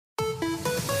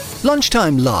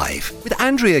Lunchtime Live with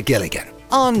Andrea Gilligan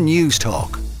on News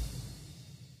Talk.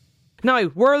 Now,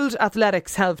 World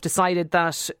Athletics have decided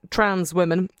that trans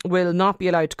women will not be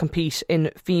allowed to compete in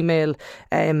female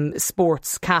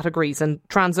sports categories, and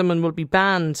trans women will be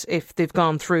banned if they've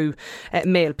gone through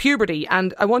male puberty.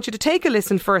 And I want you to take a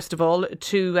listen, first of all,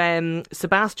 to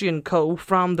Sebastian Coe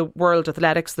from the World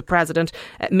Athletics, the president,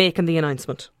 making the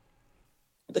announcement.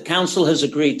 The Council has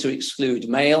agreed to exclude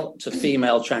male to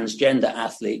female transgender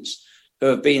athletes who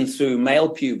have been through male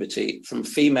puberty from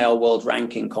female world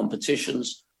ranking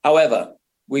competitions. However,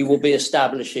 we will be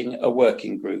establishing a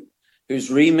working group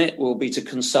whose remit will be to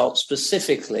consult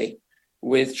specifically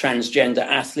with transgender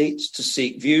athletes to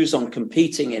seek views on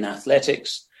competing in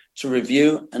athletics, to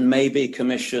review and maybe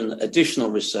commission additional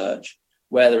research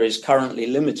where there is currently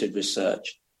limited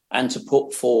research, and to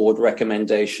put forward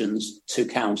recommendations to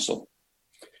Council.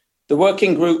 The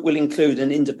working group will include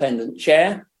an independent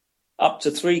chair, up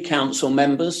to 3 council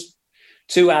members,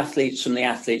 2 athletes from the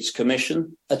Athletes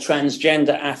Commission, a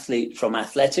transgender athlete from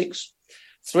athletics,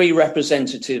 3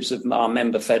 representatives of our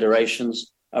member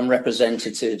federations, and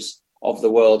representatives of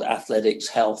the World Athletics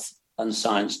Health and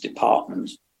Science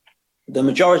Department. The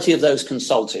majority of those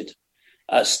consulted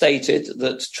stated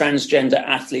that transgender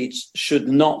athletes should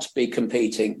not be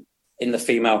competing in the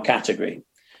female category.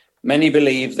 Many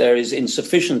believe there is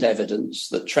insufficient evidence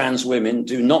that trans women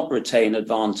do not retain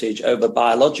advantage over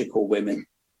biological women,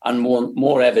 and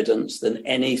more evidence than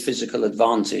any physical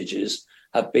advantages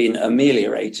have been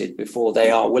ameliorated before they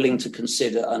are willing to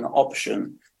consider an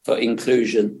option for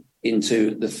inclusion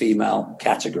into the female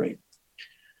category.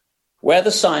 Where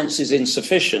the science is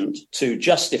insufficient to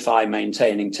justify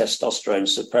maintaining testosterone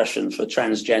suppression for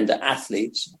transgender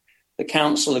athletes, the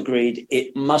Council agreed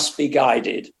it must be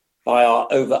guided by our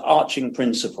overarching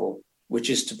principle, which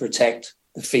is to protect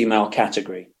the female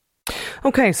category.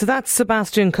 OK, so that's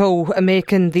Sebastian Coe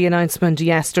making the announcement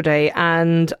yesterday,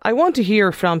 and I want to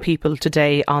hear from people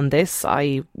today on this.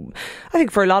 I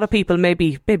think for a lot of people,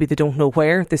 maybe they don't know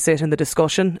where they sit in the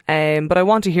discussion, but I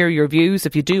want to hear your views.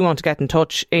 If you do want to get in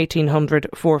touch, 1800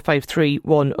 453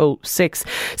 106.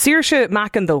 Saoirse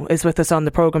Macken, though, is with us on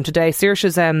the programme today.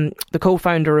 Saoirse's the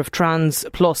co-founder of Trans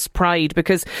Plus Pride,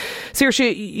 because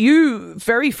Saoirse, you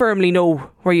very firmly know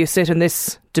where you sit in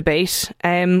this debate.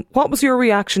 What was your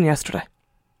reaction yesterday?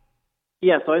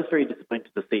 Yes, I was very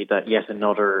disappointed to see that yet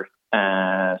another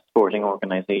sporting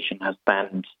organisation has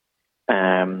banned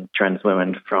trans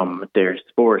women from their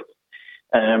sports.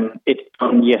 It's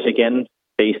yet again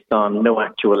based on no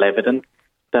actual evidence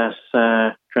that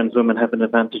trans women have an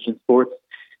advantage in sports.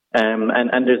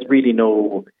 And there's really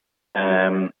no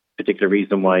particular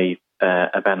reason why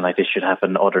a ban like this should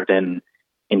happen other than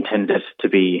intended to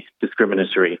be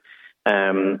discriminatory.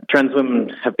 Trans women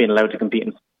have been allowed to compete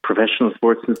in professional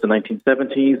sports since the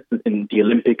 1970s, in the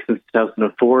Olympics since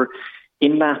 2004.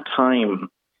 In that time,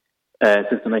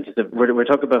 since the 1970s, we're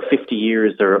talking about 50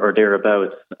 years or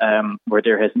thereabouts, where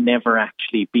there has never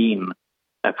actually been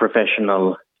a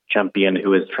professional champion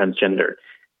who is transgender.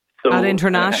 So, at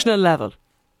international level?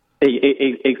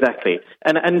 Exactly.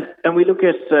 And we look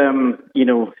at,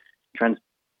 trans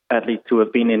athletes who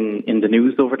have been in the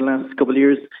news over the last couple of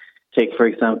years. Take, for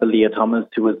example, Leah Thomas,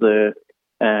 who was a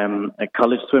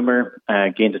college swimmer,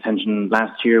 gained attention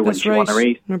last year when she won a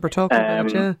race. I remember talking about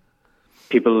it, yeah.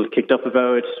 People kicked up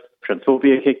about it.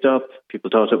 Transphobia kicked up. People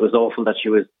thought it was awful that she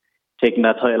was taking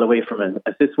that title away from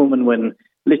a cis woman, when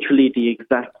literally the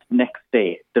exact next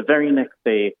day, the very next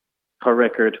day, her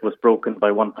record was broken by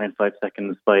 1.5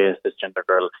 seconds by a cisgender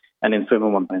girl. And in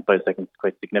swimming, 1.5 seconds is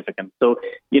quite significant. So,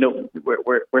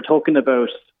 we're talking about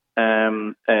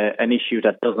an issue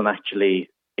that doesn't actually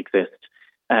exist.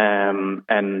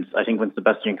 And I think when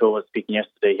Sebastian Coe was speaking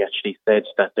yesterday, he actually said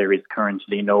that there is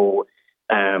currently no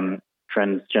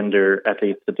transgender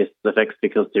athletes that this affects,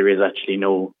 because there is actually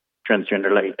no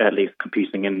transgender athletes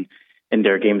competing in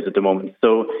their games at the moment.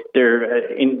 So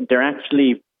they're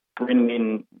actually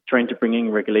trying to bring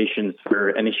in regulations for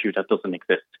an issue that doesn't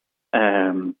exist.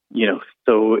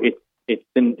 So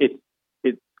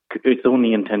it's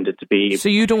only intended to be. So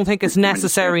you don't think it's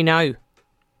necessary now?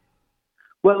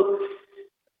 Well,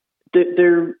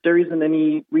 there isn't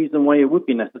any reason why it would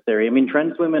be necessary. I mean,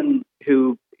 trans women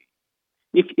who,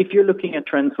 if you're looking at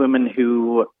trans women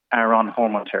who are on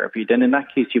hormone therapy, then in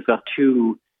that case you've got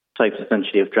 2 types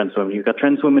essentially of trans women. You've got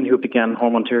trans women who began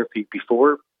hormone therapy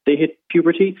before they hit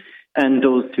puberty, and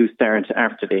those who start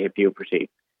after they hit puberty.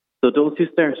 So those who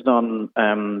started on,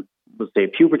 let's say,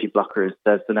 puberty blockers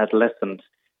as an adolescent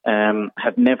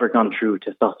have never gone through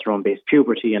testosterone-based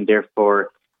puberty, and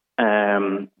therefore,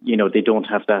 they don't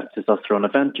have that testosterone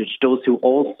advantage. Those who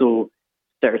also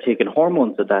that are taking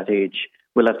hormones at that age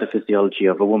will have the physiology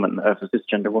of a woman, of a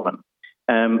cisgender woman.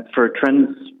 For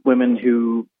trans women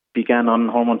who began on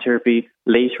hormone therapy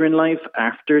later in life,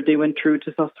 after they went through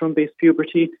testosterone-based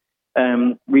puberty,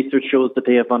 research shows that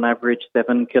they have on average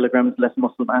 7 kilograms less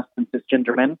muscle mass than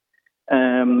cisgender men.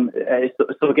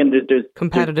 So again, there's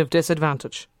competitive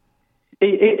disadvantage.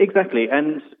 Exactly,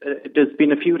 and there's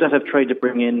been a few that have tried to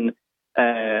bring in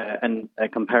a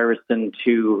comparison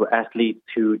to athletes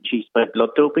who cheat by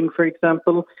blood doping, for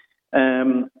example.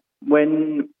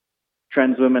 When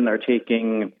trans women are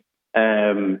taking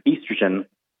estrogen,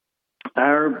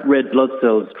 our red blood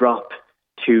cells drop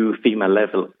to female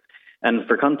levels. And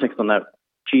for context on that,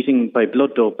 cheating by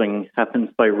blood doping happens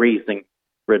by raising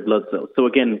red blood cells. So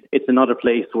again, it's another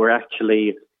place where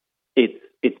actually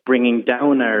it's bringing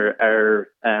down our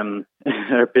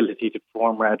ability to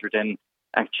perform rather than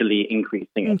actually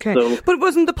increasing it. Okay. So, but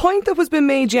wasn't the point that was being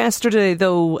made yesterday,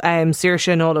 though, Saoirse,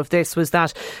 in all of this, was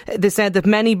that they said that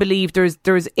many believe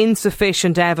there's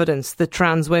insufficient evidence that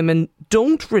trans women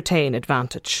don't retain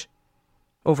advantage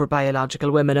over biological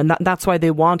women, and that's why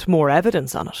they want more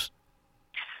evidence on it?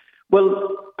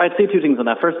 Well, I'd say two things on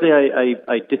that. Firstly,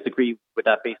 I disagree with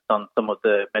that based on some of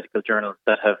the medical journals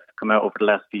that have come out over the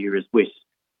last few years with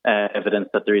evidence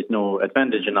that there is no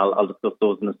advantage, and I'll discuss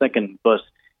those in a second. But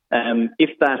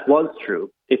if that was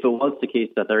true, if it was the case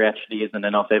that there actually isn't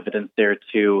enough evidence there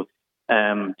to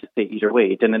say either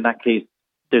way, then in that case,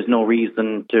 there's no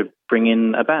reason to bring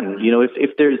in a ban. You know,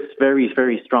 if there's very,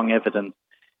 very strong evidence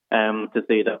to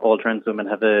say that all trans women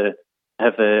have a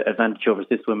advantage over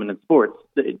cis women in sports,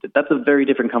 that's a very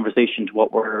different conversation to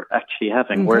what we're actually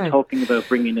having. Okay. We're talking about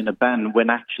bringing in a ban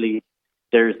when actually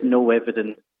there's no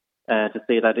evidence to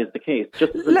say that is the case.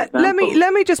 Just let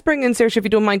me just bring in Saoirse, if you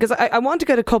don't mind, because I want to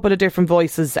get a couple of different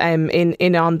voices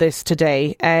in on this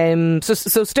today.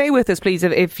 So stay with us, please,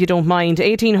 if you don't mind.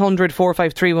 1800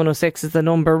 453 106 is the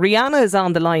number. Rehana is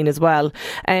on the line as well.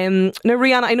 Now,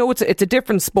 Rehana, I know it's a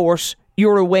different sport.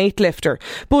 You're a weightlifter,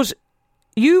 but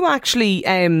you actually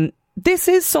this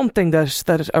is something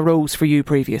that arose for you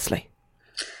previously.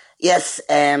 Yes,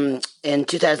 in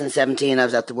 2017 I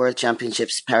was at the World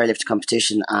Championships powerlifting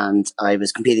competition and I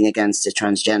was competing against a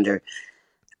transgender,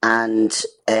 and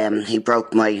he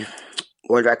broke my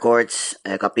world records.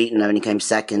 I got beaten and when he came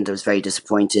second I was very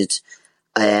disappointed.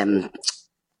 I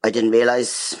didn't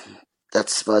realise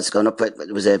that's what I was going up with.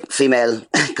 It was a female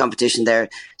competition there,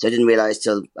 so I didn't realise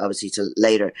till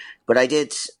later. But I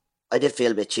did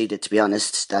feel a bit cheated, to be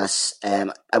honest, that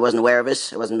I wasn't aware of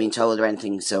it. I wasn't being told or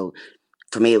anything. So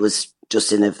for me, it was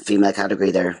just in a female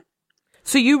category there.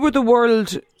 So you were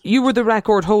the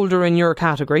record holder in your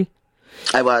category?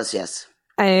 I was, yes.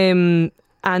 And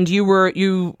you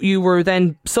were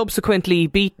then subsequently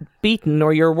beaten,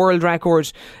 or your world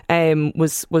record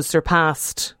was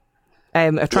surpassed.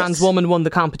 A trans woman won the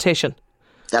competition.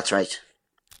 That's right.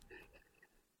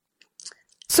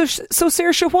 So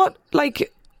Saoirse, what,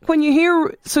 like, when you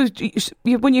hear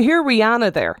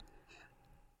Rehana there,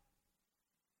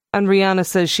 and Rehana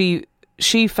says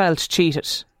she felt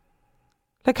cheated,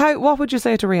 like, what would you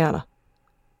say to Rehana?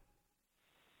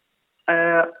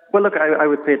 Well, look, I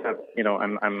would say that, you know,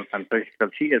 I'm sorry she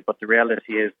felt cheated, but the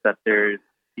reality is that there's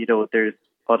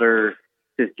other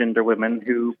cisgender women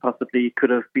who possibly could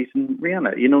have beaten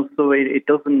Rehana, you know, so it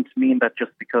doesn't mean that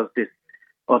just because this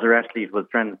other athlete was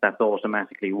trans, that's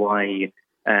automatically why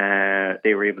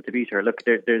they were able to beat her. Look,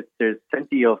 there's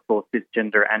plenty of both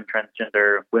cisgender and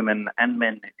transgender women and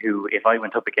men who, if I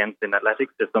went up against in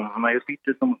athletics, there's some of them I would beat,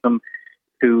 there's some of them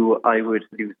who I would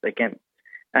lose against.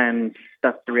 And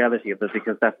that's the reality of it,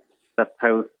 because that's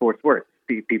how sports work.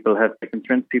 People have different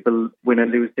strengths, people win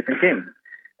and lose different games.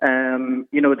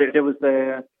 You know, there was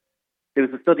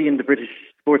a study in the British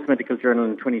Sports Medical Journal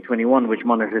in 2021 which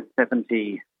monitored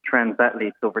 70 trans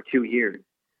athletes over 2 years.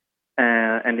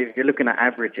 And if you're looking at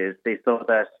averages, they saw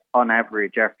that on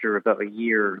average, after about a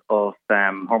year of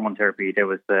hormone therapy, there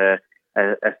was a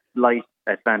slight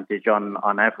advantage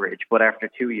on average. But after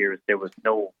 2 years, there was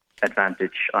no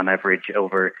advantage on average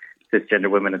over cisgender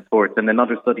women in sports. And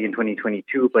another study in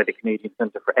 2022 by the Canadian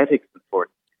Centre for Ethics in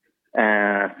Sports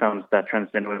found that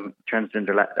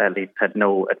transgender athletes had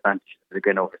no advantage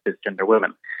again over cisgender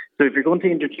women. So if you're going to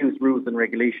introduce rules and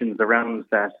regulations around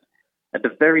that, at the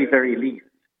very, very least,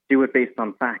 do it based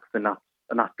on facts and not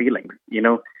feelings. You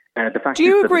know, the fact. Do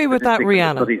you agree with that,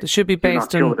 Rehana? It should be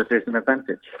based on. That there's an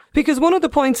advantage. Because one of the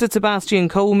points that Sebastian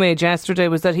Coe made yesterday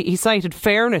was that he cited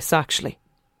fairness. Actually,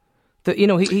 that, you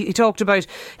know, he talked about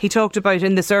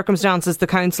in the circumstances the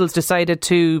councils decided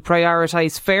to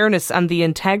prioritise fairness and the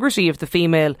integrity of the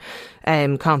female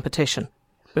competition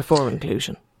before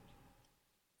inclusion.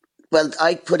 Well,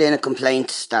 I put in a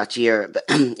complaint that year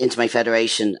into my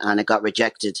federation and it got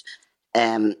rejected.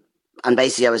 And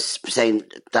basically I was saying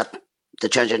that the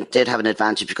transgender did have an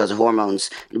advantage because of hormones.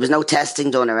 There was no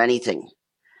testing done or anything.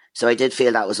 So I did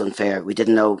feel that was unfair. We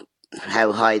didn't know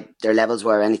how high their levels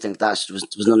were or anything like that. There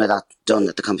was none of that done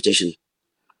at the competition.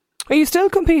 Are you still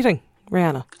competing,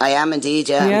 Rehana? I am indeed,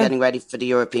 yeah. I'm getting ready for the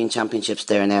European Championships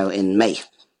there now in May.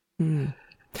 Mm.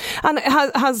 And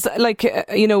has like,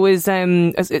 you know, is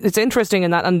it's interesting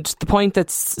in that, and the point that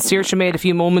Saoirse made a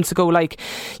few moments ago, like,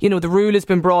 you know, the rule has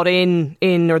been brought in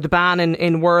or the ban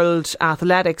in world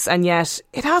athletics, and yet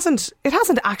it hasn't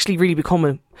actually really become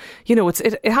a, you know,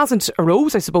 it hasn't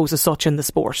arose, I suppose, as such in the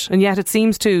sport, and yet it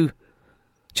seems to,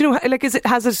 do you know, like,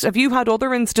 have you had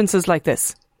other instances like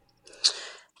this?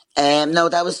 No,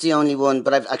 that was the only one,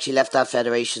 but I've actually left that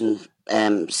federation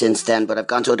since then, but I've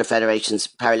gone to other federations,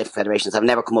 Paralympic federations. I've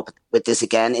never come up with this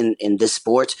again in this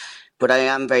sport, but I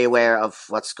am very aware of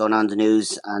what's going on in the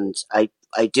news, and I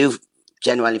do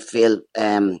genuinely feel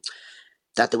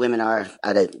that the women are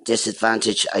at a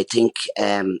disadvantage. I think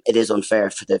it is unfair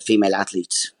for the female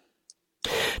athletes.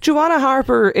 Joanna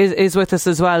Harper is with us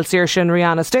as well. Saoirse and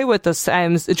Rehana, stay with us.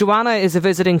 Joanna is a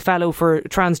visiting fellow for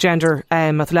Transgender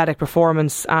Athletic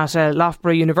Performance at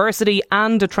Loughborough University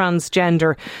and a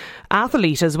transgender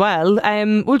athlete as well.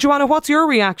 Well, Joanna, what's your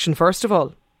reaction, first of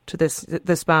all, to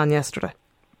this ban yesterday?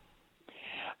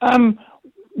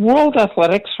 World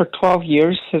Athletics for 12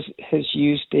 years has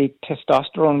used a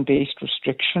testosterone-based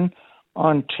restriction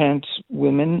on trans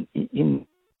women. In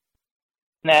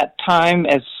that time,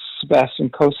 as Sebastian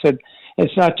Coe said,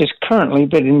 it's not just currently,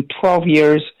 but in 12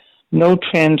 years, no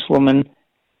trans woman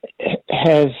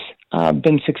has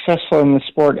been successful in the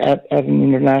sport at an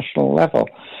international level.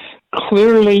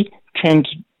 Clearly,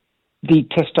 the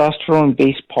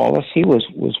testosterone-based policy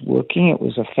was working. It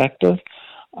was effective.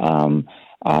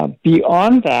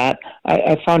 Beyond that,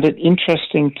 I found it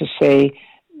interesting to say,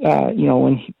 you know,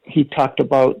 when he talked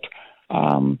about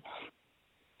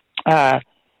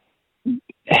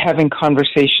having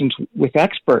conversations with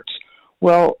experts.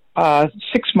 Well,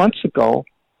 6 months ago,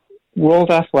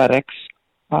 World Athletics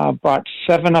brought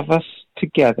 7 of us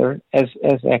together as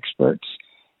experts,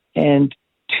 and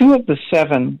 2 of the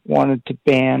 7 wanted to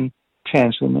ban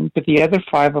trans women, but the other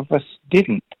 5 of us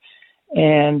didn't.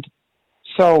 And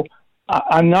so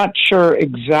I'm not sure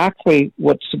exactly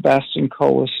what Sebastian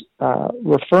Coe was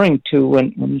referring to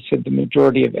when he said the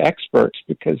majority of experts,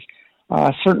 because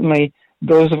certainly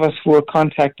those of us who were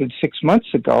contacted 6 months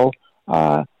ago,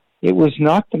 it was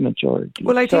not the majority.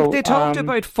 Well, I think they talked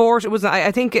about 40.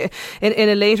 I think in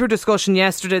a later discussion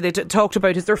yesterday, they talked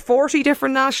about, is there 40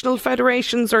 different national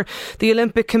federations or the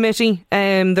Olympic Committee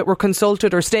that were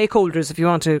consulted, or stakeholders, if you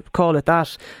want to call it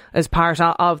that, as part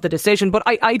of the decision. But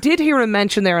I did hear him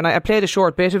mention there, and I played a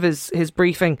short bit of his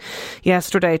briefing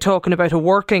yesterday, talking about a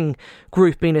working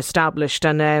group being established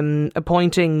and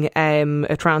appointing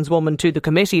a trans woman to the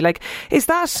committee. Like, is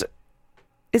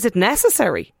it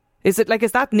necessary? Is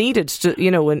that needed to,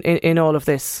 you know, in all of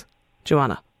this,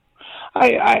 Joanna?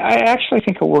 I actually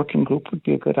think a working group would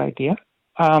be a good idea.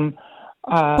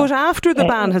 But after the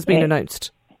ban has been announced?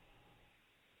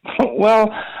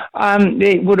 Well,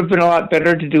 it would have been a lot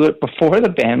better to do it before the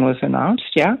ban was announced,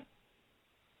 yeah.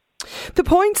 The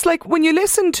points, like when you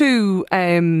listen to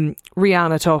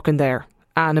Rehana talking there,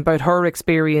 and about her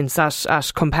experience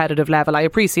at competitive level, I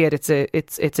appreciate it's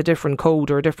a different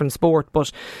code or a different sport,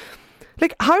 but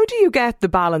like, how do you get the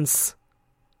balance,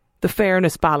 the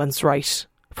fairness balance right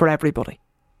for everybody?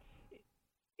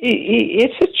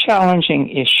 It's a challenging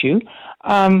issue.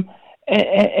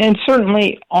 And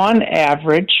certainly, on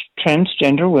average,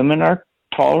 transgender women are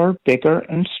taller, bigger,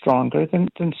 and stronger than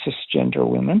cisgender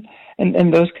women.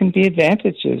 And those can be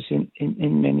advantages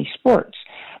in many sports.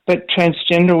 But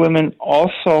transgender women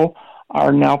also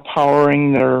are now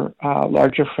powering their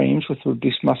larger frames with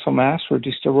reduced muscle mass,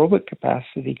 reduced aerobic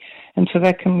capacity. And so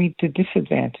that can lead to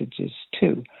disadvantages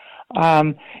too.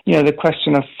 You know, the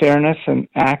question of fairness and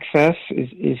access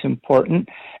is important.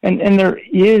 And there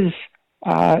is,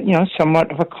 you know, somewhat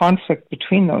of a conflict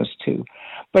between those two.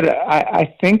 But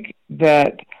I think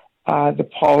that the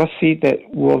policy that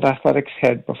World Athletics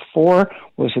had before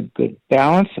was a good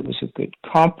balance. It was a good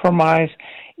compromise.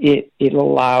 It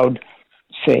allowed,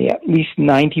 say, at least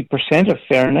 90% of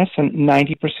fairness and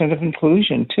 90% of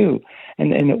inclusion too.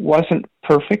 And it wasn't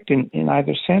perfect in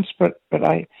either sense, but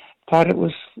I thought it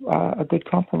was a good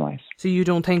compromise. So you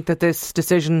don't think that this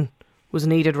decision was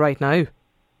needed right now?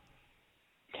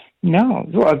 No.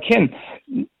 Well, again,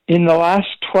 in the last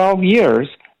 12 years,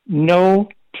 no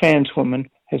trans woman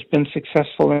has been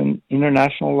successful in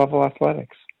international level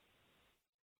athletics.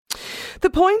 The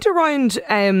point around,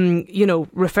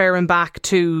 referring back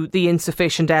to the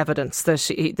insufficient evidence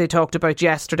that they talked about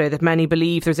yesterday, that many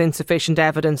believe there's insufficient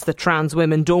evidence that trans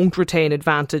women don't retain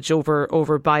advantage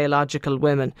over biological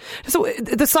women. So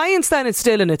the science then is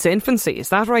still in its infancy. Is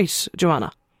that right,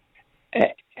 Joanna?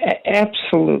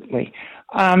 Absolutely.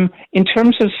 In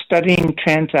terms of studying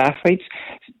trans athletes,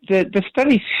 the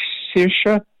study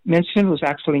Saoirse mentioned was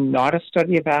actually not a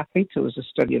study of athletes. It was a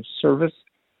study of service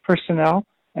personnel,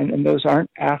 and those aren't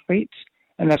athletes,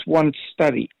 and that's one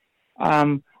study.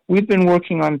 We've been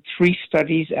working on 3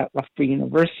 studies at Loughborough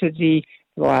University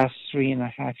for the last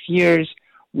 3.5 years.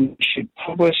 We should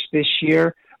publish this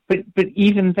year, but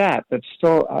even that's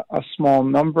still a small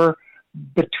number.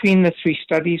 Between the 3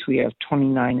 studies, we have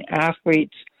 29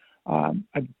 athletes.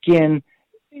 Again,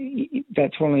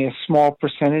 that's only a small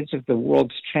percentage of the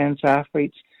world's trans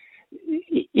athletes.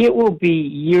 It will be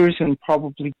years and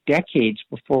probably decades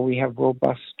before we have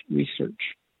robust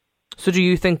research. So do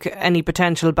you think any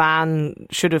potential ban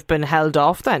should have been held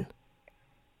off then?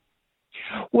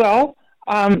 Well,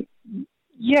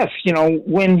 yes,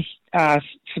 when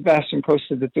Sebastian Coe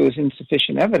said that there was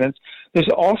insufficient evidence, there's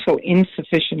also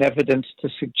insufficient evidence to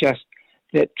suggest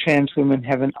that trans women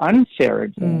have an unfair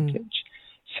advantage.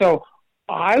 So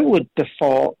I would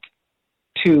default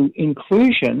to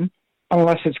inclusion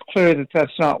unless it's clear that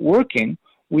that's not working,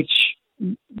 which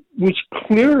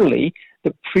clearly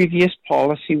the previous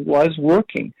policy was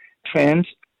working. Trans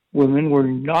women were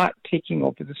not taking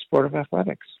over the sport of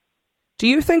athletics. Do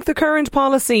you think the current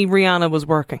policy, Rehana, was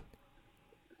working?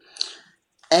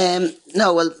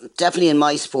 No, well, definitely in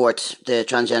my sport, the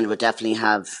transgender would definitely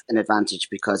have an advantage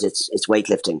because it's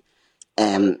weightlifting.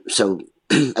 So,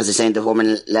 as I say, the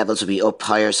hormone levels would be up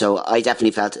higher. So I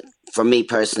definitely felt, for me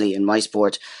personally, in my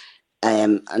sport,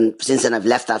 and since then I've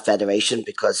left that federation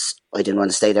because I didn't want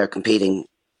to stay there competing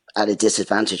at a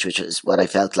disadvantage, which is what I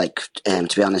felt like, to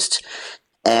be honest.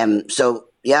 So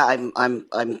yeah,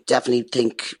 I'm definitely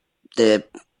think the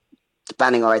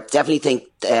banning, or I definitely think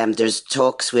there's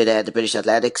talks with the British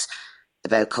Athletics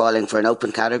about calling for an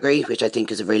open category, which I think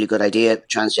is a really good idea.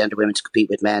 Transgender women to compete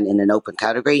with men in an open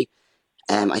category.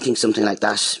 I think something like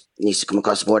that needs to come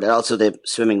across the board. And also the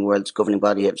Swimming World's governing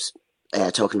body is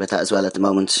talking about that as well at the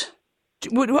moment.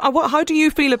 How do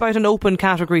you feel about an open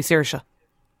category, Saoirse?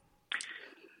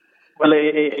 Well,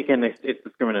 again, it's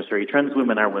discriminatory. Trans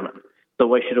women are women. So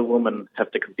why should a woman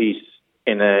have to compete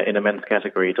in a men's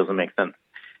category? It doesn't make sense.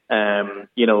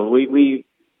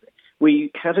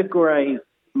 We categorize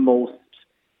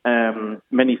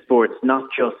many sports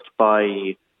not just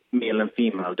by male and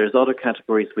female. There's other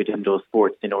categories within those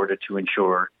sports in order to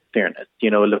ensure fairness.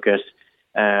 Look at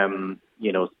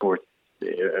sports,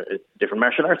 different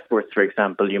martial arts sports, for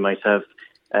example. You might have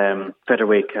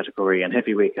featherweight category and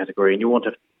heavyweight category, and you won't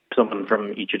have someone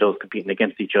from each of those competing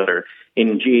against each other.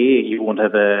 In GAA, you won't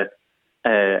have a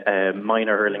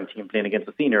minor hurling team playing against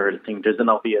a senior hurling team. There's an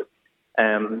obvious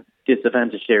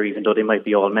disadvantage there, even though they might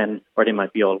be all men or they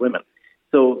might be all women.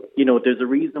 So, there's a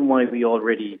reason why we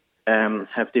already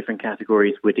have different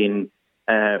categories within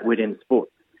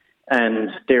sports. And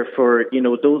therefore,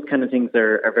 those kind of things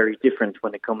are very different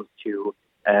when it comes to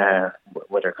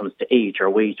whether it comes to age or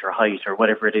weight or height or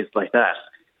whatever it is like that.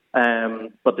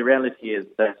 But the reality is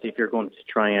that if you're going to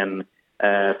try and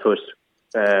put,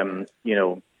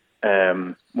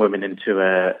 women into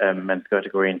a men's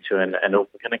category, into an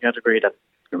open kind of category, that's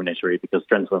discriminatory because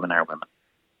trans women are women.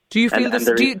 Do you feel this?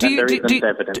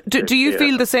 Do you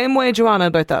feel the same way, Joanna,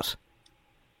 about that?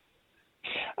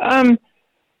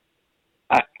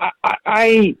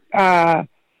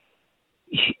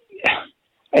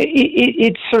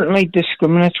 It's certainly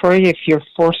discriminatory if you're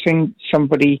forcing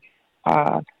somebody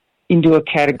into a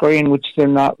category in which they're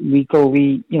not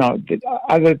legally,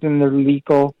 other than their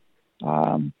legal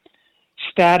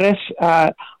status.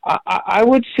 I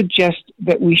would suggest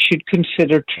that we should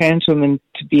consider trans women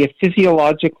to be a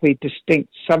physiologically distinct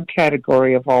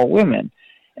subcategory of all women.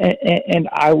 And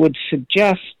I would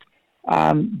suggest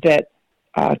that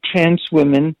trans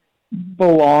women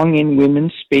belong in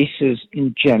women's spaces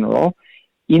in general.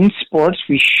 In sports,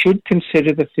 we should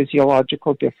consider the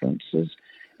physiological differences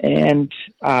and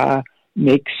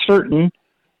make certain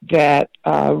that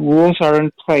rules are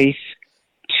in place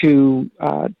to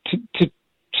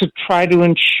try to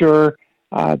ensure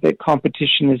that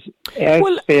competition is as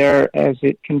fair as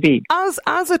it can be. As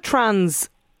a trans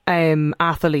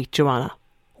athlete, Joanna,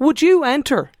 would you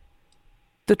enter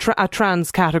a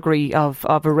trans category of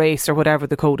a race or whatever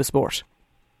the code of sport?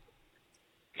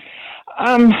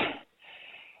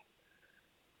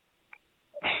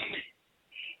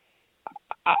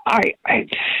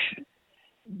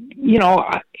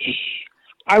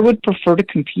 I would prefer to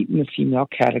compete in the female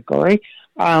category.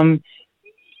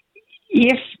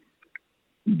 If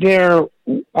there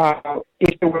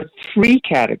were 3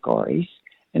 categories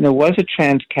and there was a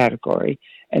trans category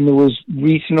and there was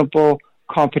reasonable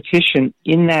competition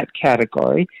in that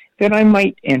category, then I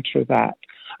might enter that.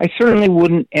 I certainly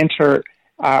wouldn't enter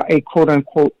a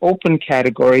quote-unquote open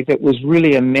category that was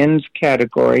really a men's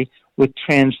category with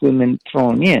trans women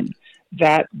thrown in.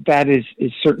 That is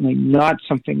certainly not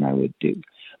something I would do.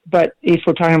 But if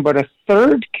we're talking about a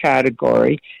 3rd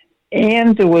category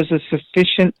and there was a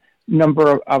sufficient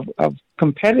number of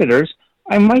competitors,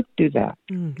 I might do that.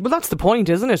 Well, that's the point,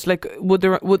 isn't it? Like, would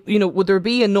there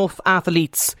be enough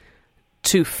athletes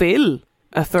to fill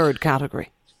a 3rd category?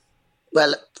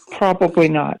 Well, probably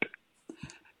not.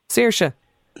 Saoirse?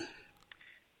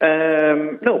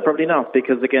 No, probably not,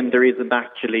 because again, there isn't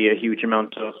actually a huge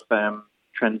amount of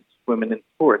trans women in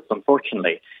sports,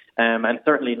 unfortunately, and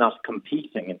certainly not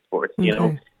competing in sports. You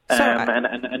know,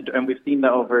 and we've seen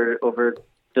that over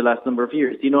the last number of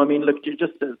years. You know, I mean, look,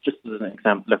 just as an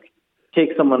example, look, take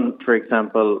someone, for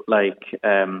example, like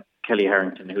Kelly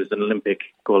Harrington, who's an Olympic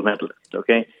gold medalist.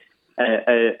 Okay,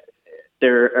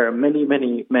 there are many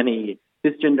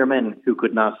cisgender men who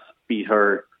could not beat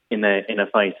her in a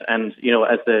fight. And you know,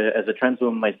 as a trans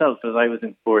woman myself, as I was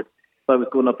in sport, if I was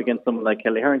going up against someone like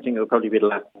Kelly Harrington, it would probably be the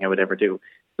last thing I would ever do.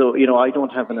 So, you know, I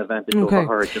don't have an advantage over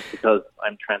her just because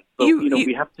I'm trans. So,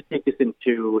 we have to take this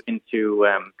into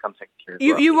context here.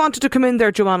 You wanted to come in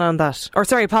there, Joanna, on that. Or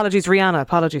sorry, apologies, Rehana,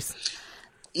 apologies.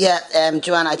 Yeah,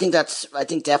 Joanna, I think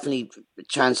definitely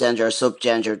transgender or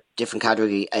subgender, different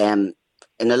category. In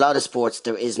a lot of sports,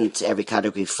 there isn't every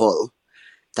category full.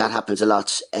 That happens a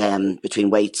lot between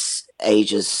weights,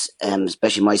 ages,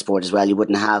 especially my sport as well. You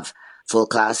wouldn't have full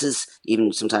classes,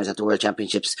 even sometimes at the World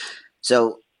Championships.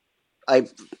 So I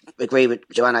agree with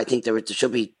Joanna. I think there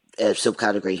should be a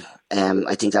subcategory.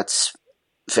 I think that's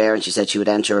fair. And she said she would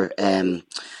enter a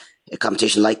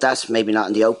competition like that, maybe not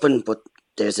in the open, but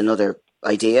there's another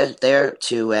idea there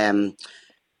to a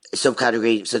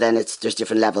subcategory. So then there's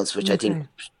different levels, which I think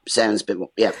sounds a bit more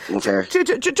fair.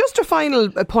 Just a final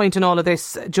point in all of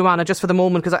this, Joanna, just for the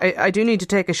moment, because I do need to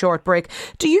take a short break.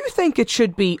 Do you think it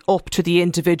should be up to the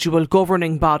individual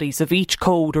governing bodies of each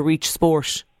code or each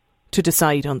sport to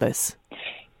decide on this?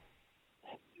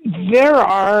 There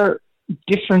are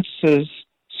differences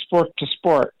sport to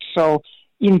sport. So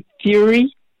in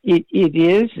theory, it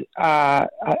is, I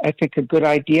think, a good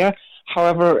idea.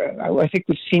 However, I think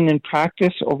we've seen in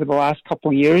practice over the last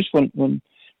couple of years when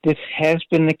this has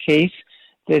been the case,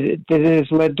 that it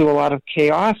has led to a lot of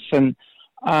chaos. And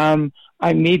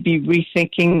I may be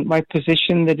rethinking my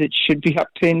position that it should be up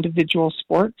to individual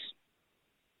sports.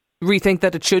 Rethink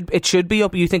that it should be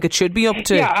up. You think it should be up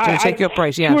to take you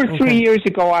upright? Yeah. 2 or 3 years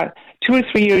ago, I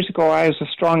was a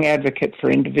strong advocate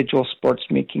for individual sports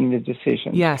making the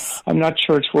decision. Yes. I'm not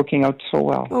sure it's working out so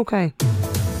well. Okay.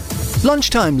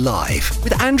 Lunchtime Live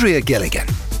with Andrea Gilligan.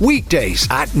 Weekdays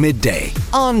at midday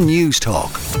on News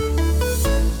Talk.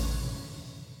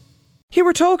 Here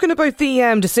we're talking about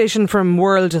the decision from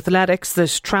World Athletics that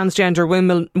transgender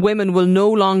women will no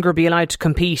longer be allowed to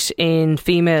compete in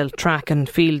female track and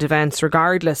field events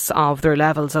regardless of their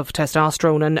levels of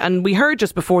testosterone. And we heard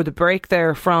just before the break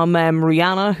there from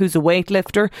Rehana, who's a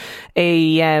weightlifter,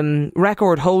 a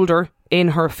record holder in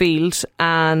her field,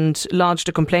 and lodged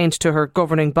a complaint to her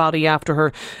governing body after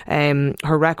her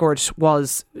record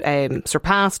was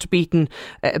surpassed, beaten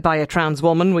by a trans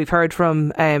woman. We've heard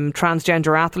from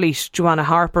transgender athlete Joanna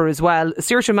Harper as well.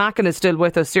 Saoirse Macken is still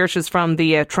with us. Saoirse's from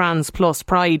the Trans Plus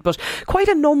Pride, but quite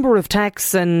a number of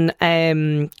texts and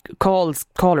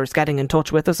callers getting in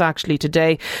touch with us actually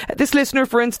today. This listener,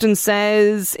 for instance,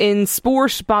 says in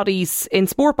sport bodies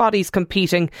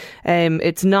competing,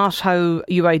 it's not how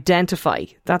you identify.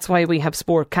 That's why we have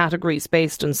sport categories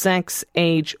based on sex,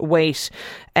 age, weight.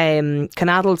 Can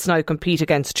adults now compete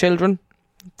against children?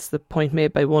 It's the point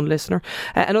made by one listener.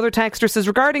 Another texter says,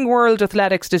 regarding World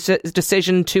Athletics'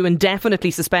 decision to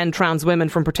indefinitely suspend trans women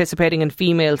from participating in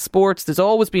female sports, there's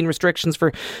always been restrictions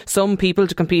for some people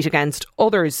to compete against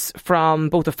others. From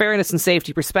both a fairness and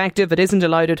safety perspective, it isn't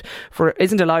allowed for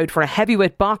a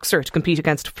heavyweight boxer to compete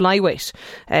against flyweight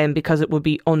because it would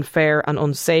be unfair and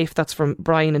unsafe. That's from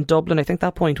Brian in Dublin. I think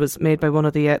that point was made by one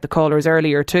of the callers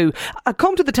earlier too. I'll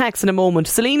come to the text in a moment.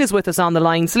 Celine is with us on the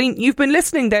line. Celine, you've been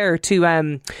listening there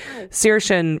to Saoirse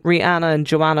and Rehana and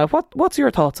Joanna. What's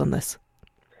your thoughts on this?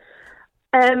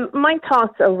 My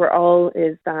thoughts overall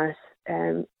is that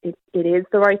it is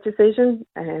the right decision.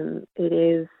 It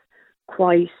is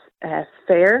quite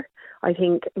fair. I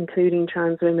think including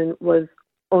trans women was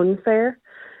unfair.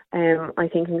 I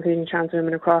think including trans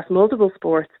women across multiple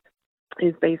sports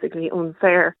is basically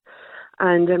unfair.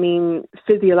 And I mean,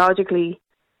 physiologically,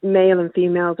 male and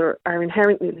females are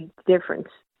inherently different.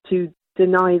 To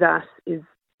deny that is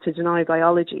to deny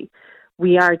biology.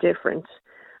 We are different.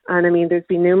 And I mean, there's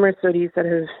been numerous studies that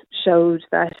have showed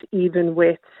that even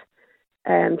with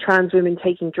trans women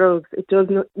taking drugs, it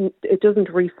doesn't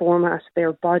reformat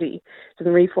their body. It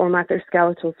doesn't reformat their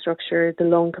skeletal structure, the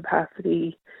lung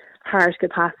capacity, heart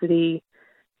capacity.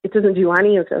 It doesn't do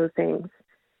any of those things.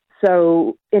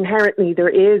 So inherently there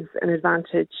is an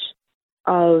advantage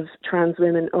of trans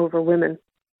women over women.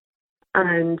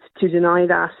 And to deny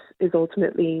that is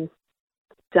ultimately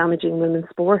damaging women's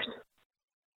sport.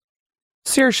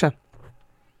 Saoirse.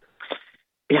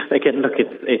 Yeah, again, look,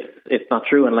 it's not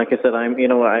true. And like I said,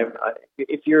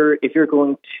 if you're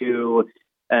going to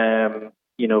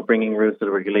bringing rules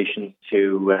and regulations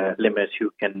to limit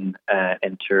who can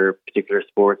enter particular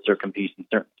sports or compete in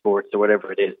certain sports or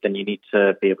whatever it is, then you need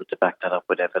to be able to back that up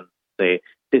with evidence. Say,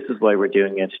 this is why we're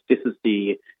doing it. This is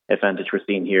the advantage we're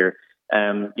seeing here.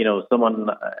 Someone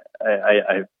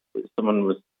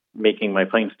was making my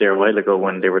point there a while ago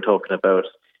when they were talking about,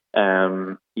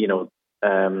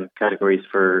 categories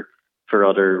for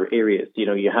other areas.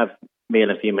 You have male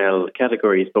and female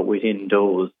categories, but within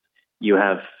those, you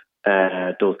have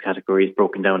those categories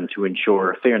broken down to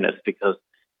ensure fairness, because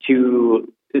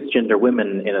two cisgender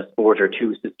women in a sport or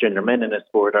two cisgender men in a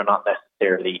sport are not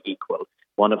necessarily equal.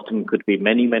 One of them could be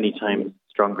many, many times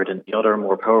stronger than the other,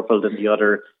 more powerful than the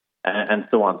other, and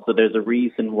so on. So there's a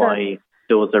reason why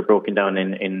those are broken down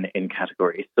in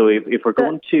categories. So if we're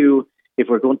going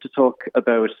to talk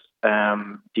about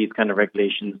these kind of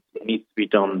regulations, it needs to be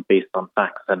done based on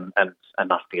facts and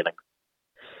not feelings.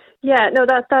 Yeah, no,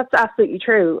 that's absolutely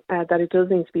true, that it does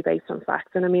need to be based on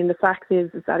facts. And I mean, the fact is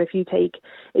that if you take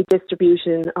a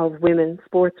distribution of women,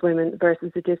 sports women,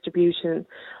 versus a distribution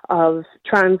of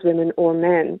trans women or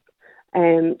men,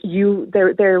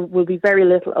 there will be very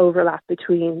little overlap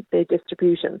between the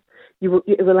distribution. It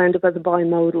will end up as a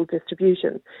bimodal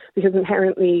distribution, because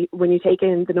inherently, when you take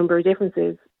in the number of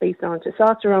differences based on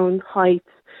testosterone, height,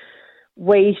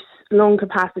 weight, lung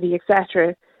capacity,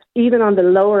 etc., even on the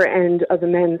lower end of the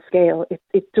men's scale,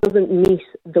 it doesn't meet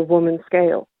the woman's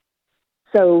scale.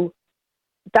 So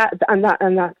that's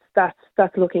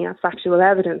looking at factual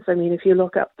evidence. I mean, if you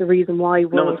look at the reason why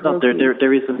no, it's not. There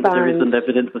isn't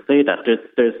evidence to say that.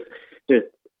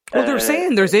 Well, they're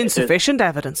saying there's insufficient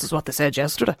evidence, is what they said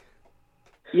yesterday.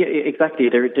 Yeah, exactly.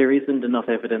 There isn't enough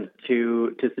evidence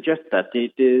to suggest that.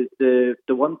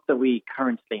 The ones that we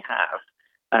currently have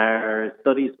are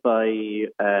studies by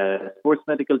sports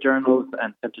medical journals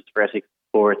and Centres for Ethics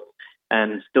Sports,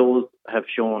 and those have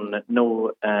shown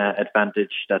no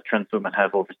advantage that trans women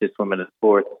have over cis women in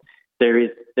sports. There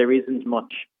isn't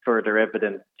much further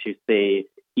evidence to say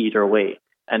either way.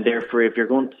 And therefore, if you're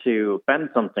going to ban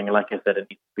something, like I said, it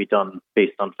needs to be done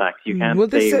based on facts. You can't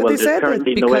there's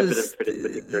currently no evidence for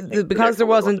this particular thing. Because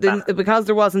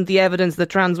there wasn't the evidence that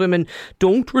trans women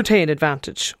don't retain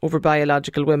advantage over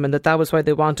biological women, that was why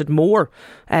they wanted more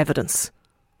evidence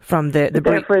from the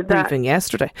briefing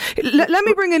yesterday. Let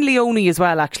me bring in Leonie as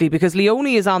well, actually, because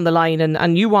Leonie is on the line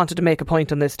and you wanted to make a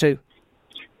point on this too.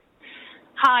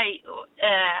 Hi,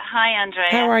 Andrea.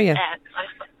 How are you?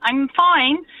 I'm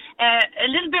fine. A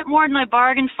little bit more than I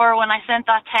bargained for when I sent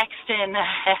that text in,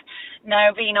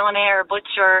 now being on air, but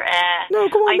sure. No,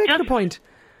 go on, make the point.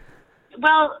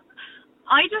 Well,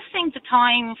 I just think the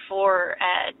time for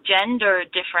gender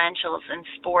differentials in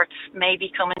sports may be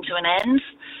coming to an end,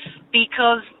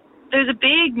 because there's a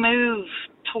big move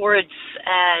towards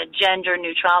gender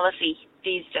neutrality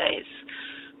these days.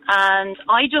 And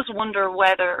I just wonder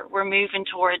whether we're moving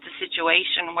towards a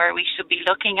situation where we should be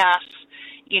looking at,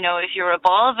 if you're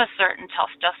above a certain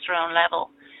testosterone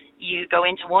level, you go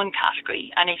into one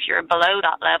category, and if you're below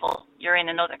that level, you're in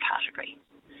another category.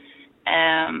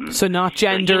 So not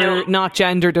gender, not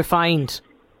gender defined.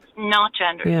 Not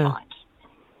gender defined.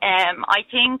 I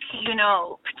think,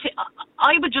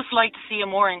 I would just like to see a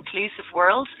more inclusive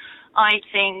world. I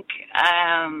think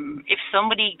if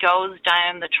somebody goes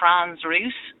down the trans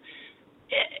route,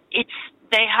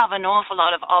 they have an awful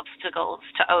lot of obstacles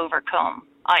to overcome.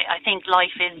 I think life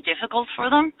is difficult for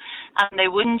them, and they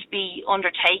wouldn't be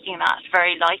undertaking that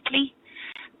very lightly.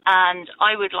 And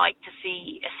I would like to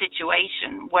see a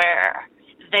situation where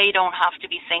they don't have to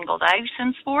be singled out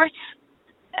in sports.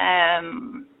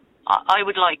 I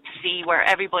would like to see where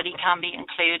everybody can be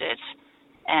included.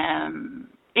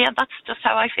 That's just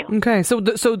how I feel. Okay, so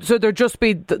there'd just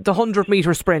be the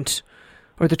 100-metre sprint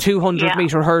or the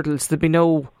 200-metre hurdles. There'd be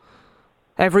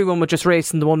everyone would just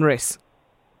race in the one race.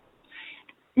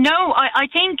 No, I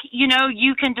think,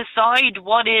 you can decide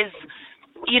what is,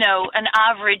 an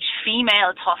average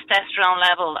female testosterone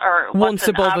level, or once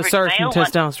above a certain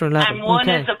testosterone level. And one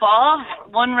is above.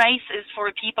 One race is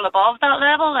for people above that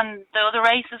level, and the other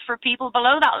race is for people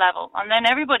below that level. And then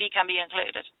everybody can be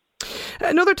included.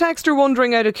 Another texter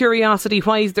wondering, out of curiosity,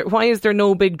 why is there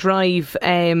no big drive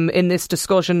in this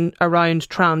discussion around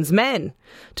trans men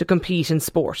to compete in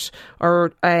sport,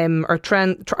 or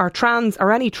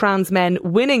any trans men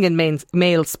winning in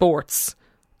male sports?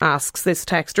 Asks this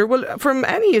texter. Well, from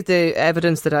any of the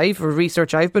evidence that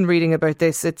research I've been reading about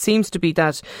this, it seems to be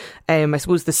that I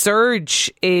suppose the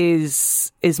surge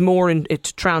is more in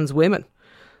trans women,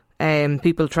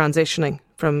 people transitioning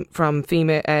from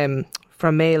female.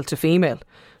 From male to female,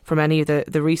 from any of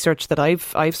the research that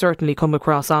I've certainly come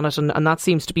across on it, and that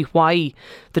seems to be why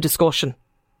the discussion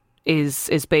is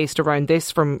based around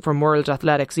this from World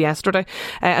Athletics yesterday.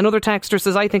 Another texter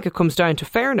says, I think it comes down to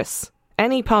fairness.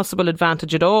 Any possible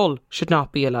advantage at all should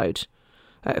not be allowed,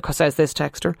 says this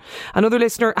texter. Another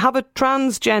listener, have a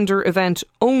transgender event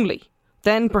only.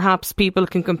 Then perhaps people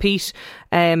can compete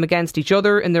against each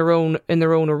other in their own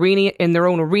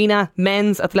arena.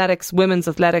 Men's athletics, women's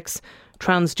athletics,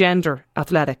 transgender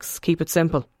athletics. Keep it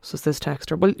simple, says this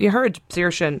texter. Well, you heard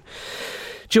Saoirse and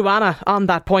Joanna on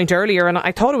that point earlier, and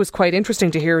I thought it was quite interesting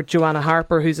to hear Joanna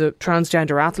Harper, who's a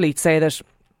transgender athlete, say that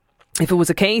if it was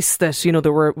a case that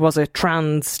there was a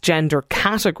transgender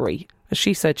category,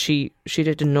 she said she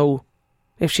didn't know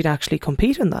if she'd actually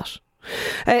compete in that.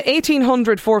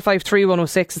 1800 453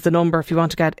 106 is the number if you want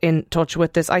to get in touch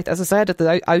with this. As I said at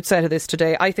the outset of this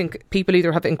today, I think people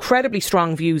either have incredibly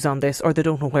strong views on this or they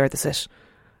don't know where to sit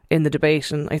in the debate,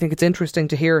 and I think it's interesting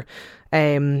to hear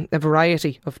a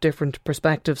variety of different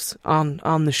perspectives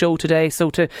on the show today. So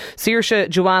to Saoirse,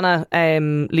 Joanna,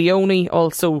 Leonie,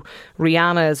 also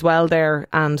Rehana as well there,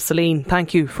 and Celine,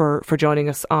 thank you for joining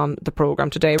us on the programme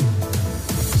today.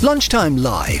 Lunchtime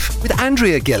Live with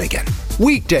Andrea Gilligan.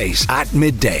 Weekdays at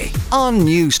midday on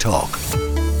News Talk.